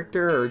level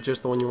character or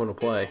just the one you want to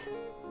play?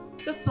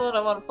 That's the one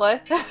I want to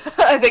play.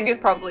 I think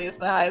it probably is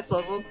my highest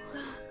level.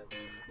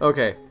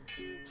 Okay,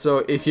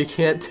 so if you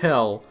can't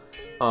tell,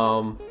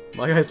 my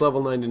guy's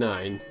level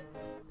 99.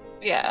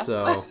 Yeah.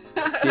 So,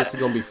 this is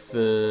gonna be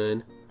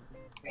fun.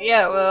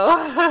 Yeah,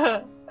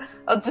 well,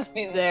 I'll just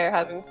be there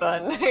having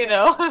fun, you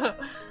know? I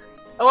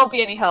won't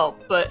be any help,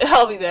 but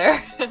I'll be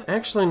there.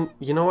 Actually,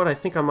 you know what? I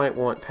think I might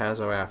want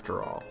Pazzo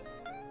after all.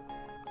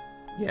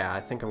 Yeah,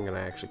 I think I'm gonna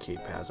actually keep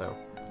Pazzo.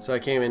 So I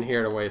came in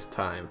here to waste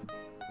time.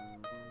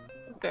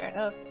 Fair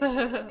enough.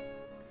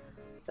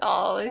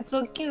 Oh, it's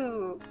so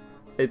cute.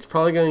 It's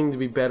probably going to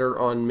be better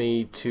on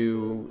me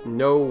to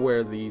know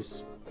where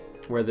this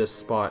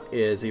spot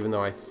is, even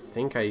though I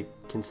think I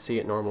can see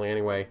it normally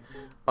anyway.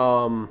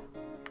 So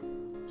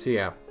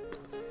yeah.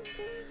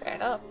 Fair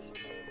enough.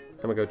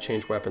 I'm gonna go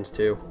change weapons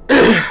too.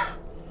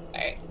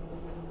 Alright.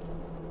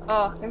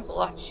 Oh, there's a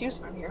lot to choose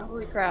from here.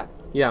 Holy crap.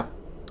 Yeah.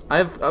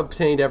 I've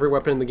obtained every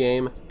weapon in the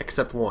game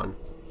except one.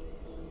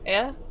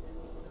 Yeah?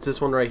 It's this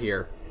one right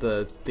here.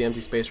 The empty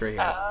space right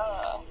here.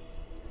 Oh.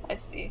 I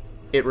see.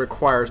 It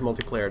requires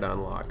multiplayer to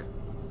unlock.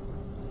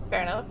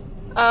 Fair enough.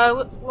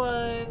 What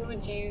one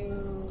would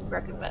you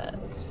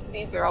recommend?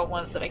 These are all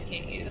ones that I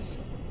can't use.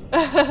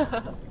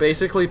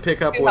 Basically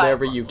pick up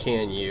whatever you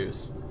can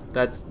use.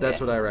 That's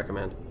what I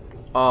recommend.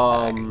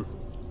 I'm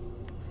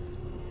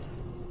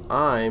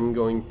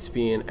going to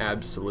be an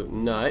absolute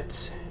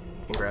nut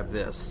and grab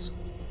this.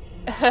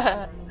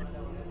 Now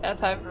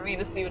time for me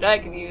to see what I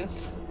can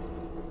use.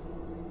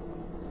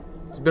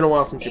 It's been a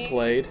while since you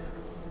played.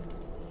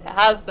 It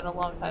has been a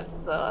long time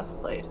since I last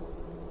played.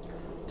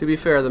 To be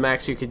fair, the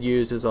max you could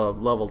use is a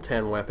level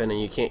 10 weapon, and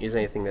you can't use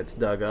anything that's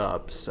dug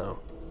up, so...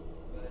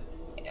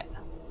 Yeah.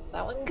 Is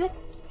that one good?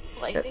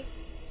 Lightning?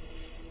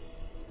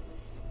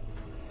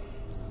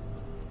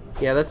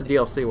 Yeah, that's a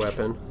DLC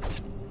weapon.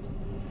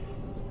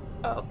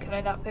 Oh, can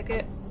I not pick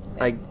it?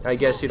 I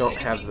guess you don't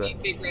have the...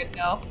 Big red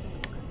now.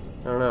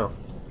 I don't know.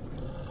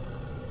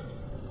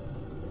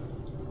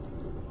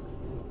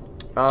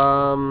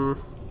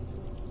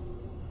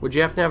 Would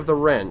you happen to have the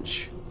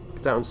wrench?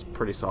 'Cause that one's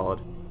pretty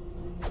solid.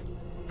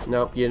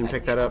 Nope, you didn't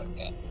pick that up.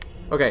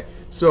 Okay,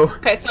 so...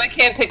 Okay, so I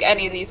can't pick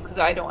any of these because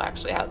I don't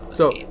actually have them.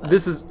 So, in the game,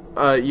 this is...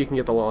 you can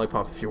get the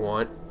lollipop if you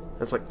want.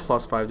 That's like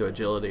 +5 to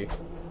agility.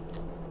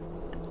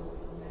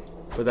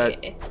 But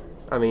that... Yeah.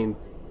 I mean...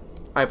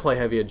 I play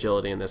heavy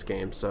agility in this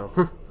game, so...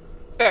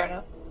 Fair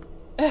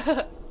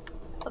enough.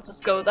 I'll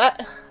just go with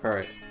that.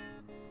 Alright.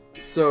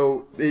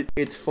 So,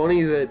 it's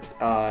funny that,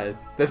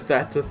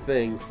 that's a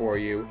thing for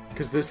you,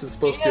 because this is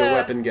supposed to be a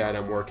weapon guide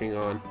I'm working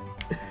on.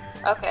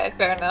 Okay,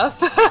 fair enough.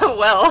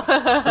 Well.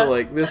 So,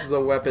 like, this is a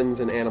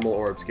weapons and animal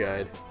orbs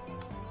guide.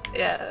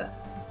 Yeah.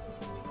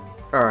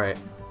 Alright.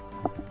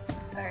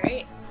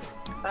 Alright.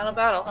 Final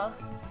battle, huh?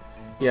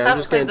 Yeah, I I'm haven't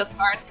just played gonna... this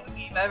far into the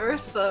game ever,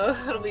 so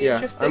it'll be Yeah,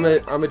 interesting.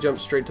 I'm gonna jump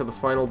straight to the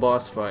final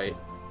boss fight.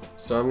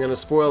 So I'm gonna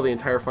spoil the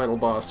entire final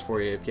boss for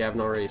you if you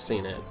haven't already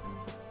seen it.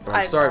 And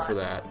I'm sorry for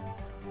that.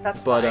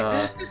 That's but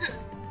fine.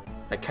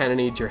 I kinda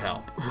need your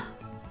help.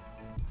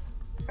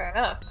 Fair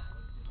enough.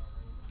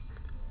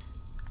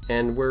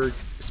 And we're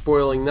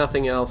spoiling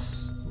nothing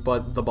else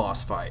but the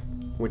boss fight,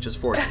 which is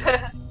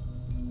fortunate.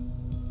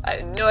 I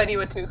have no idea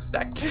what to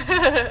expect.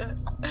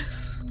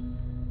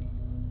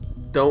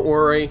 Don't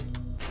worry.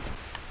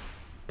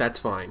 That's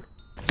fine.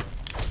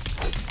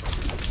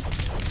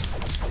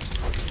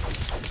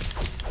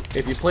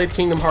 If you played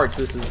Kingdom Hearts,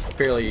 this is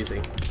fairly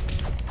easy.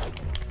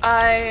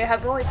 I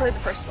have only played the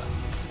first one.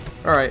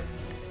 Alright.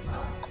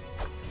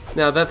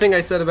 Now, that thing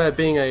I said about it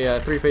being a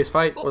three-phase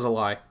fight was a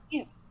lie.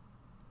 Jeez.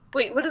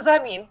 Wait, what does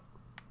that mean?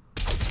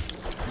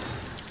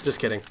 Just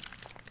kidding.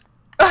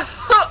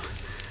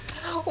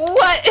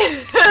 What?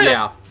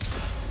 Yeah.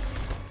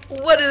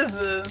 What is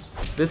this?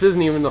 This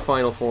isn't even the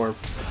final form.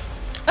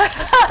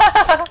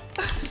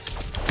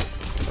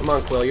 Come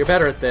on, Quill, you're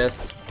better at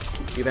this.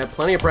 You've had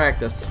plenty of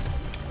practice.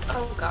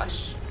 Oh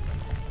gosh.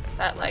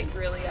 That like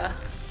really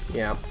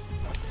Yeah.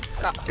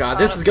 got God,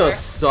 this is gonna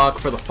suck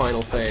for the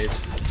final phase.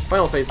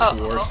 Final phase is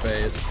the worst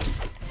phase.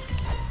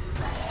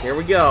 Here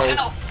we go.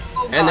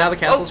 Oh, and now the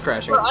castle's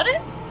crashing. We're on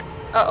it?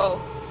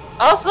 Uh-oh.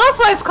 Oh, so that's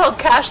why it's called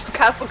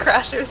Castle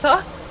Crashers,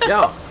 huh?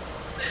 Yeah.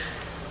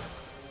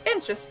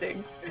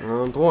 Interesting.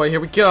 Oh boy, here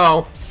we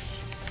go.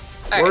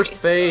 All Worst right,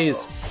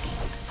 phase.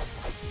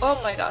 So... Oh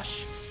my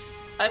gosh.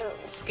 I'm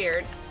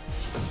scared.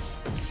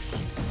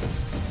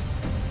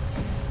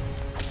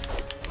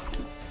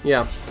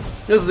 Yeah.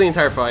 This is the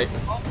entire fight.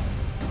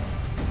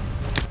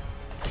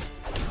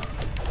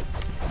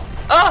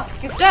 Oh,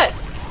 he's dead.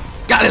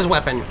 Got his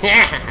weapon.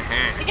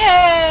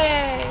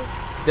 Yay!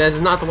 That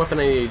is not the weapon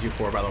I needed you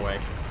for, by the way.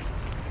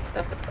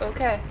 That's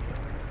okay.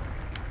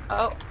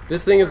 Oh.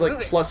 This thing is like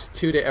Moving.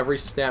 +2 to every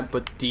stat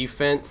but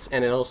defense,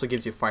 and it also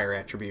gives you fire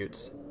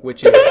attributes,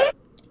 which is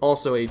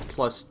also a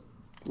plus,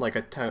 like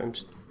a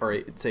times, or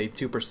it's a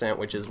 2%,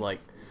 which is like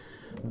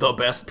the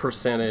best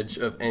percentage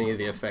of any of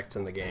the effects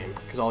in the game,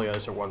 because all the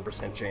others are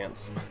 1%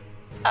 chance.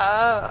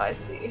 Oh, I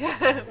see.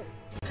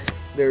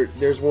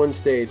 There's one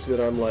stage that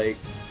I'm like,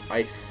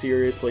 I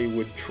seriously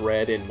would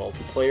dread in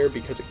multiplayer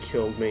because it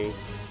killed me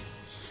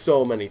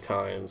so many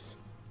times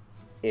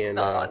in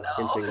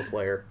single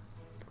player.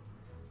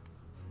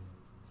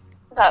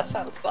 That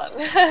sounds fun.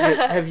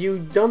 Have you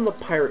done the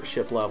pirate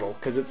ship level?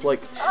 Because it's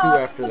like 2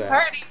 after that.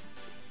 Party.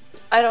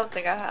 I don't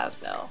think I have,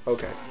 no.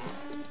 Okay.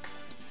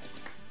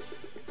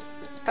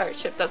 Pirate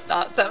ship does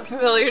not sound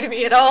familiar to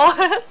me at all.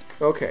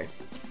 Okay.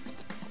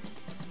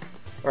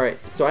 Alright,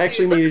 so I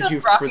actually Dude, needed look at you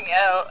us for... rocking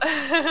out.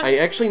 I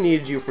actually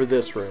needed you for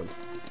this room.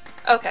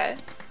 Okay.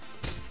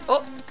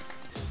 Oh.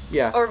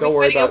 Yeah, Are we don't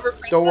worry fighting about over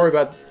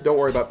don't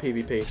worry about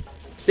PvP.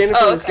 Stand in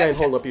front of this guy and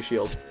okay. hold up your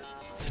shield.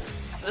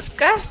 This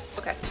guy?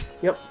 Okay.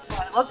 Yep. Oh,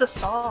 I love the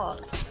song.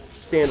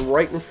 Stand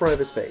right in front of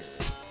his face.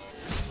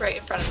 Right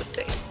in front of his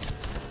face.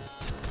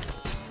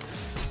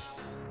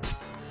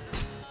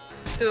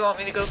 Do you want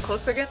me to go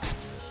closer again?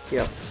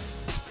 Yep.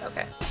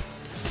 Okay.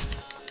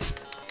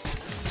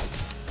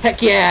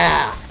 Heck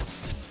yeah!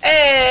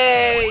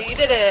 Hey, you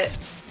did it!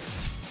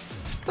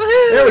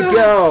 Woohoo! There we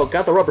go!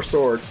 Got the rubber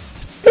sword.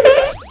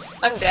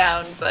 I'm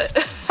down, but...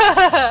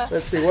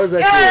 Let's see, what does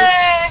that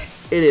Yay!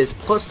 do? It is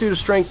 +2 to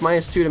strength,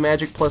 -2 to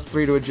magic,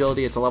 +3 to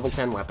agility. It's a level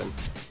 10 weapon.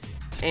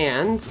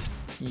 And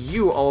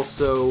you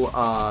also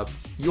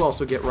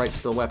get right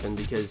to the weapon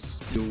because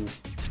you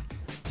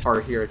are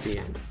here at the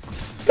end.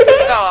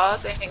 Aw,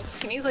 thanks.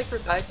 Can you, like,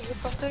 revive me or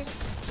something?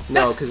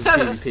 No, because it's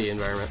PvP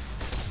environment.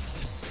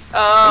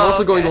 Oh, I'm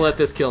also going to okay. let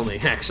this kill me,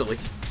 actually.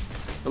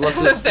 Unless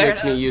this Fair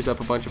makes me enough. use up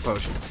a bunch of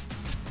potions.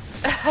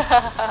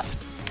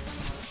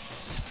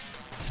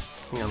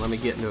 Hang on, let me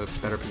get into a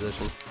better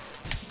position.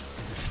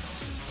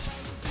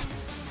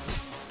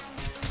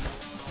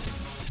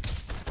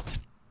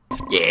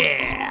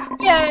 Yeah!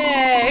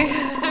 Yay!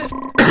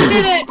 You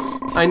did it!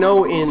 I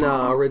know in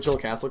original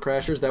Castle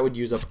Crashers that would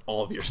use up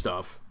all of your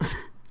stuff.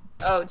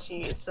 Oh,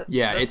 jeez.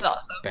 Yeah, That's it's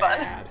not so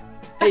bad.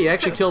 Hey, you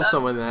actually killed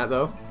someone in that,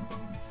 though.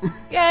 fun.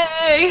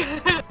 Yay!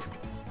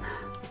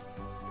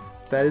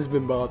 That has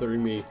been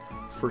bothering me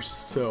for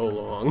so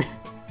long.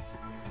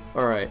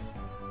 Alright.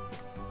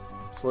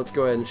 So let's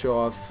go ahead and show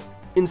off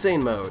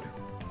Insane Mode.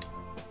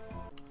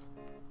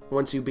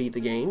 Once you beat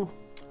the game,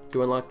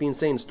 you unlock the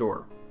Insane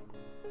Store.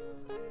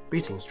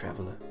 Greetings,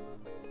 traveler.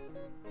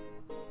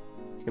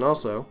 You can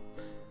also...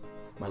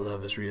 My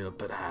love is real,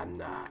 but I'm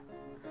not.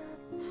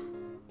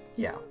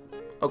 Yeah.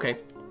 Okay.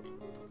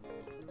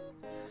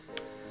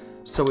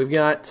 So we've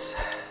got...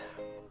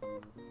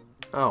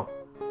 Oh.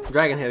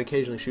 Dragonhead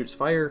occasionally shoots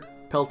fire.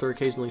 Pelter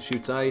occasionally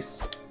shoots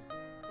ice.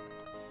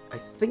 I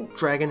think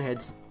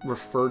Dragonhead's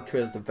referred to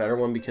as the better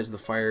one because the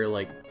fire,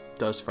 like,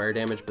 does fire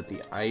damage, but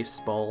the ice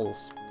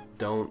balls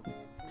don't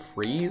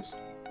freeze.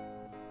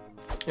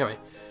 Anyway.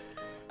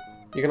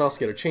 You can also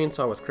get a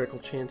chainsaw with critical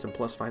chance and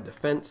 +5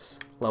 defense,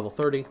 level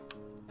 30.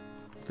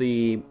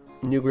 The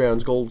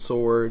Newgrounds Gold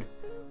Sword,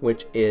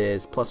 which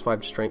is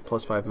 +5 to strength,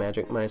 +5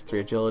 magic,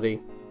 -3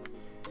 agility.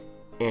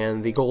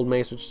 And the Gold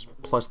Mace, which is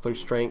 +3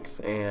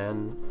 strength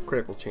and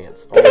critical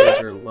chance. All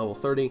those are level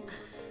 30.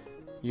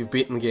 You've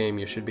beaten the game,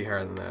 you should be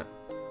higher than that.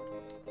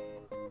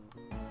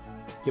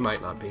 You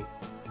might not be.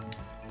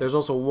 There's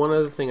also one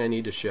other thing I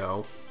need to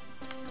show.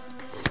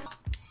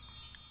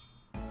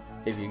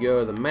 If you go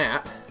to the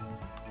map,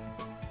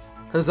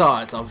 huzzah,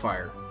 it's on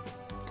fire.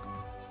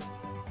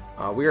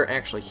 We are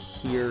actually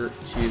here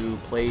to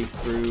play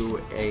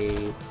through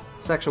a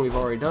section we've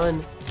already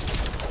done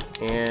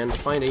and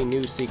find a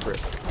new secret.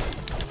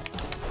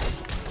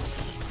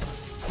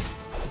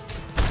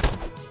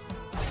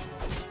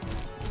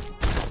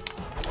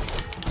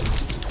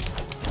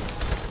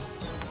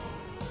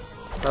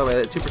 By the way,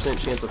 that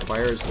 2% chance of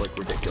fire is, like,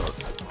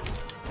 ridiculous.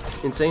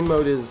 Insane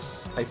mode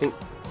is, I think,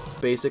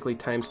 basically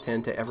times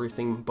 10 to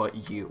everything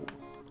but you.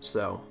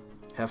 So,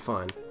 have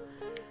fun.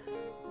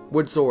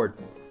 Wood sword.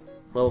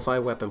 Level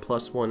 5 weapon,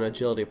 +1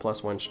 agility,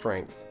 +1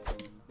 strength.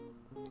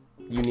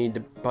 You need to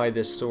buy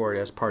this sword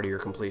as part of your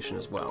completion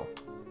as well.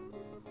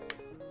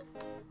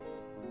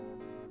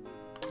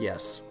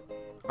 Yes,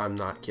 I'm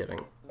not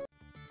kidding.